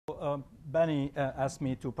Benny asked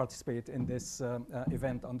me to participate in this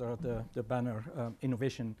event under the banner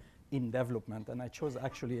Innovation in Development, and I chose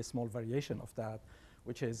actually a small variation of that,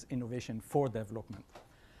 which is Innovation for Development.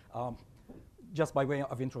 Just by way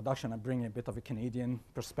of introduction, I'm bringing a bit of a Canadian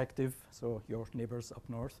perspective, so your neighbors up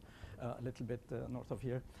north, a little bit north of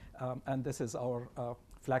here. And this is our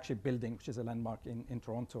flagship building, which is a landmark in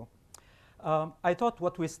Toronto. I thought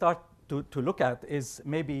what we start to look at is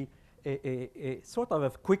maybe a sort of a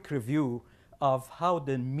quick review of how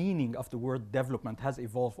the meaning of the word development has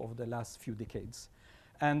evolved over the last few decades.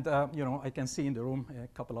 And you know, I can see in the room a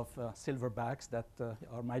couple of silverbacks that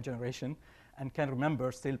are my generation and can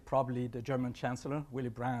remember still probably the German Chancellor, Willy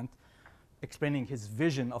Brandt, explaining his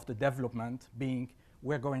vision of the development being,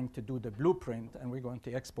 we're going to do the blueprint and we're going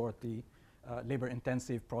to export the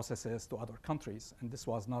labor-intensive processes to other countries. And this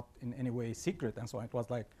was not in any way secret and so on. It was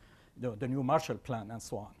like the new Marshall Plan and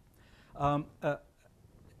so on.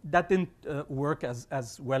 That didn't work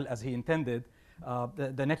as well as he intended.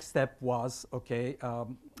 The next step was, okay,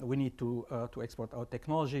 we need to export our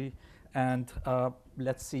technology, and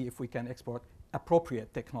let's see if we can export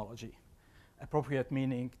appropriate technology. Appropriate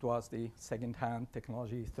meaning it was the second-hand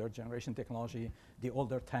technology, third-generation technology, the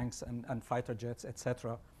older tanks and fighter jets,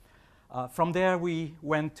 etc. From there, we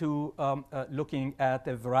went to looking at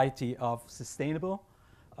a variety of sustainable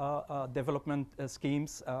development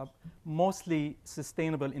schemes, mostly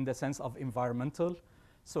sustainable in the sense of environmental.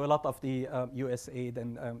 So a lot of the USAID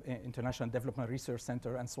and International Development Research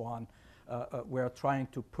Center and so on were trying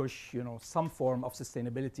to push, you know, some form of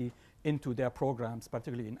sustainability into their programs,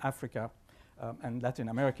 particularly in Africa and Latin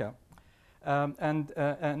America.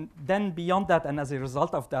 And then beyond that, and as a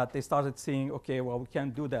result of that, they started seeing, okay, well, we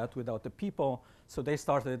can't do that without the people. So they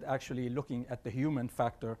started actually looking at the human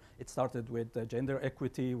factor. It started with gender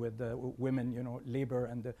equity, with women, you know, labor,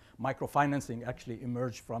 and the microfinancing actually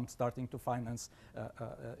emerged from starting to finance,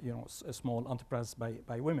 you know, a small enterprise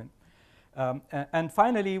by women. And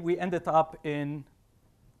finally, we ended up in,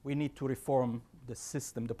 we need to reform the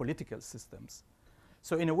system, the political systems.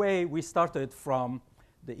 So in a way, we started from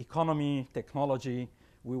the economy, technology,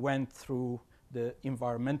 we went through the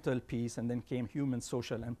environmental piece, and then came human,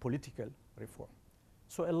 social, and political reform.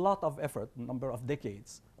 So a lot of effort, a number of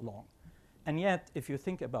decades long. And yet, if you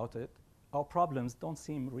think about it, our problems don't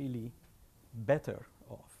seem really better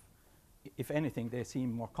off. If anything, they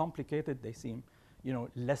seem more complicated, they seem, you know,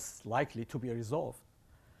 less likely to be resolved.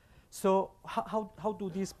 So how do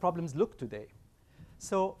these problems look today?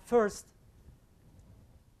 So first,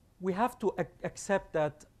 we have to accept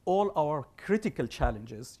that all our critical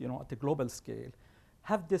challenges, you know, at the global scale,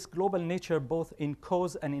 have this global nature both in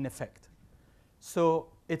cause and in effect. So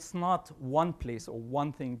it's not one place or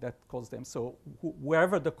one thing that caused them. So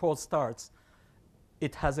wherever the cause starts,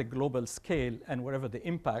 it has a global scale, and wherever the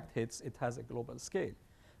impact hits, it has a global scale.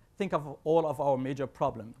 Think of all of our major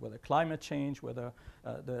problems, whether climate change, whether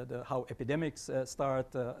how epidemics start,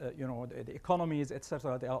 you know, the economies,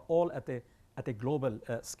 etc. They are all at a global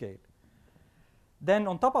scale. Then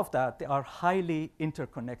on top of that, they are highly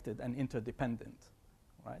interconnected and interdependent,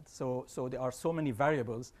 right? So there are so many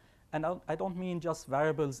variables, and I don't mean just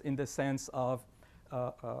variables in the sense of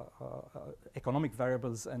economic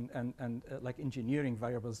variables and like engineering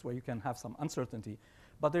variables where you can have some uncertainty,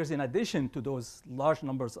 but there's, in addition to those large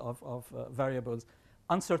numbers of variables,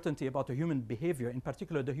 uncertainty about the human behavior, in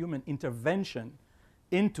particular the human intervention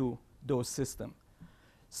into those systems.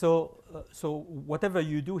 So whatever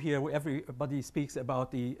you do here, everybody speaks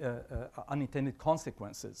about the unintended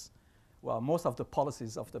consequences. Well, most of the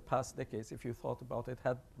policies of the past decades, if you thought about it,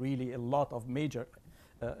 had really a lot of major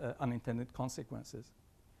unintended consequences.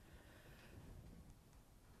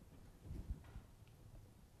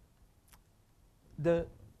 The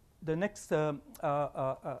next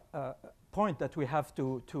point that we have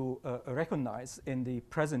to recognize in the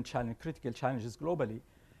present challenge, critical challenges globally,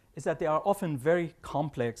 is that they are often very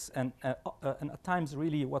complex and at times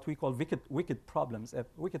really what we call wicked problems. A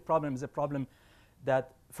wicked problem is a problem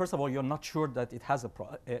that, first of all, you're not sure that it has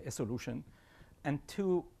a solution. And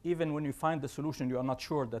two, even when you find the solution, you are not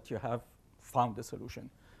sure that you have found the solution.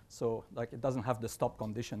 So like it doesn't have the stop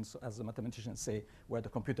conditions, as the mathematicians say, where the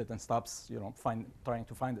computer then stops, you know, trying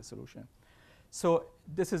to find the solution. So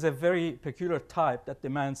this is a very peculiar type that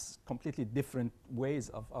demands completely different ways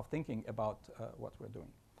of thinking about what we're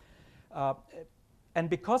doing. And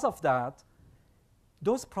because of that,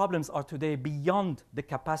 those problems are today beyond the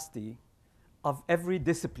capacity of every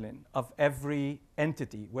discipline, of every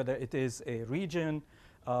entity, whether it is a region,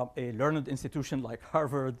 a learned institution like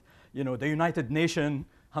Harvard, you know, the United Nations,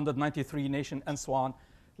 193 nations, and so on.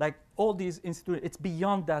 Like all these institutions, it's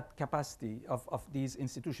beyond that capacity of these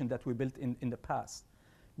institutions that we built in the past.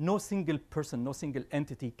 No single person, no single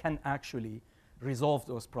entity can actually resolve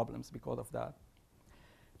those problems because of that.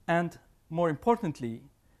 And more importantly,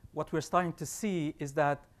 what we're starting to see is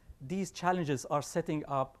that these challenges are setting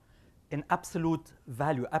up an absolute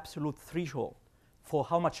value, absolute threshold for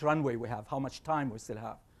how much runway we have, how much time we still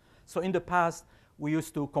have. So in the past, we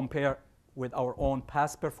used to compare with our own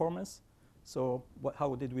past performance. So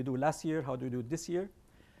how did we do last year? How do we do this year?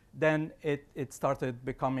 Then it started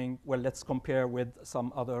becoming, well, let's compare with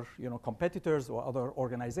some other competitors or other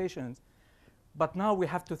organizations. But now we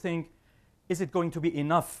have to think, is it going to be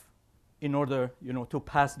enough in order to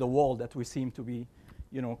pass the wall that we seem to be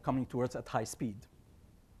coming towards at high speed?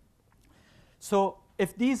 So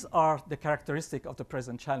if these are the characteristics of the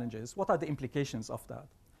present challenges, what are the implications of that?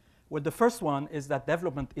 Well, the first one is that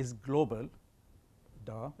development is global.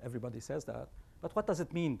 Duh, everybody says that. But what does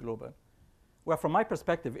it mean, global? Well, from my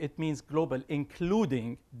perspective, it means global,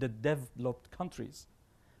 including the developed countries.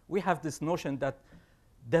 We have this notion that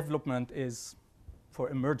development is for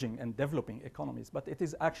emerging and developing economies, but it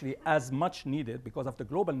is actually as much needed because of the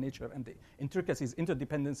global nature and the intricacies,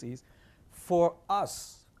 interdependencies for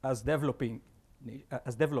us as developed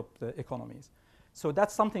economies. So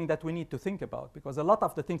that's something that we need to think about, because a lot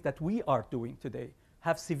of the things that we are doing today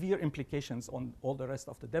have severe implications on all the rest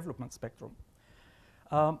of the development spectrum.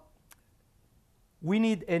 We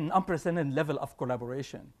need an unprecedented level of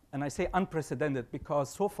collaboration. And I say unprecedented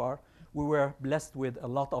because so far we were blessed with a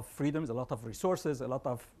lot of freedoms, a lot of resources, a lot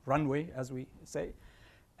of runway, as we say.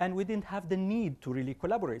 And we didn't have the need to really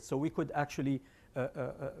collaborate. So we could actually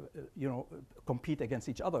compete against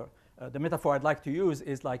each other. The metaphor I'd like to use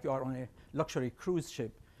is like you are on a luxury cruise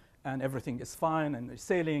ship and everything is fine and you're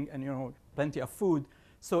sailing and plenty of food.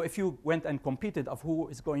 So if you went and competed of who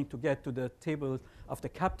is going to get to the table of the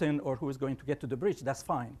captain or who is going to get to the bridge, that's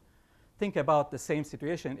fine. Think about the same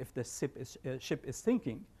situation if the ship is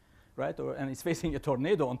sinking, right? And it's facing a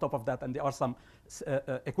tornado on top of that, and there are some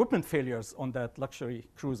equipment failures on that luxury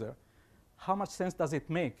cruiser. How much sense does it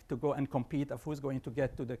make to go and compete of who's going to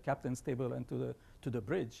get to the captain's table and to the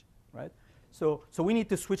bridge, right? So we need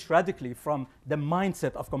to switch radically from the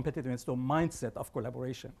mindset of competitiveness to a mindset of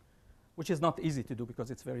collaboration, which is not easy to do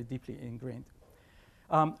because it's very deeply ingrained.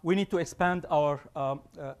 We need to expand our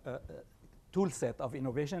tool set of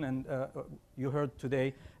innovation, and you heard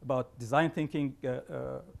today about design thinking.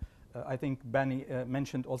 I think Bani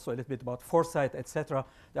mentioned also a little bit about foresight, etc.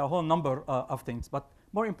 There are a whole number of things, but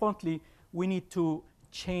more importantly, we need to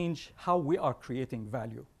change how we are creating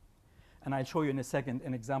value. And I'll show you in a second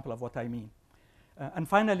an example of what I mean. And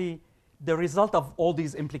finally, the result of all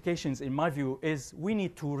these implications, in my view, is we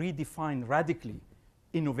need to redefine radically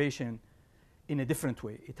innovation in a different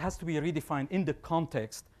way. It has to be redefined in the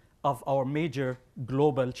context of our major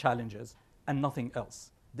global challenges and nothing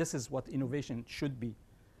else. This is what innovation should be.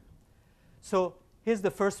 So here's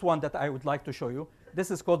the first one that I would like to show you.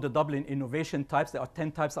 This is called the Dublin innovation types. There are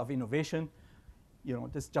 10 types of innovation.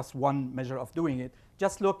 This is just one measure of doing it.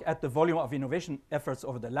 Just look at the volume of innovation efforts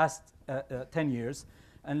over the last 10 years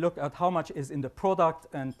and look at how much is in the product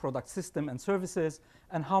and product system and services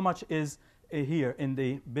and how much is here in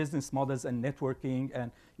the business models and networking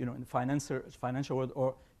and in the financial world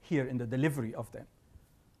or here in the delivery of them,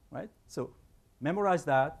 right? So memorize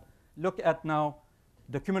that. Look at now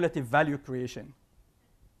the cumulative value creation.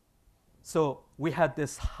 So we had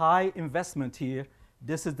this high investment here.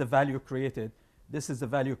 This is the value created. This is the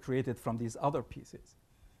value created from these other pieces.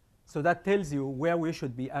 So that tells you where we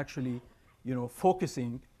should be actually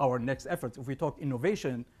focusing our next efforts. If we talk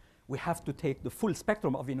innovation, we have to take the full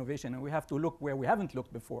spectrum of innovation and we have to look where we haven't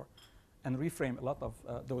looked before and reframe a lot of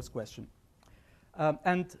those questions.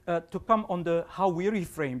 To come on how we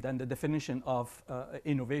reframed and the definition of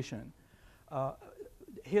innovation,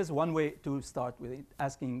 here's one way to start with it,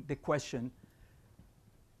 asking the question,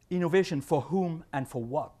 innovation for whom and for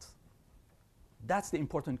what? That's the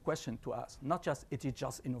important question to ask, not just, it is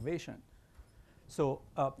just innovation. So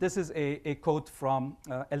this is a quote from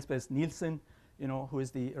Elspeth Nielsen, who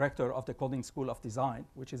is the rector of the Coding School of Design,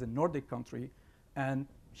 which is a Nordic country. And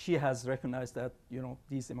she has recognized that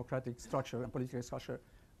these democratic structure and political structure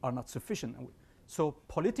are not sufficient. So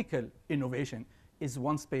political innovation is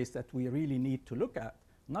one space that we really need to look at,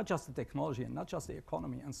 not just the technology and not just the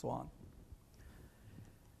economy and so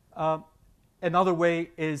on. Another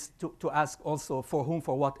way is to ask also for whom,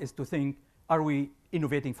 for what, is to think, are we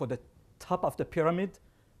innovating for the top of the pyramid,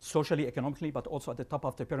 socially, economically, but also at the top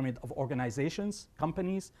of the pyramid of organizations,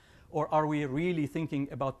 companies, or are we really thinking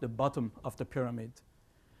about the bottom of the pyramid?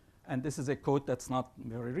 And this is a quote that's not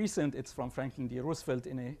very recent. It's from Franklin D. Roosevelt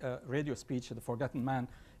in a radio speech, The Forgotten Man,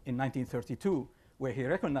 in 1932, where he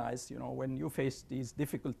recognized, when you face these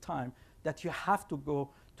difficult times, that you have to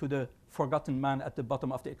go to the forgotten man at the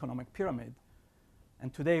bottom of the economic pyramid.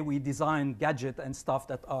 And today we design gadgets and stuff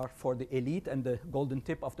that are for the elite and the golden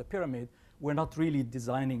tip of the pyramid. We're not really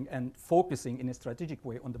designing and focusing in a strategic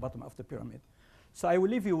way on the bottom of the pyramid. So I will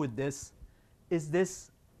leave you with this. Is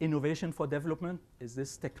this innovation for development? Is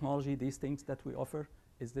this technology, these things that we offer,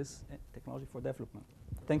 is this technology for development?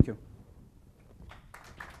 Thank you.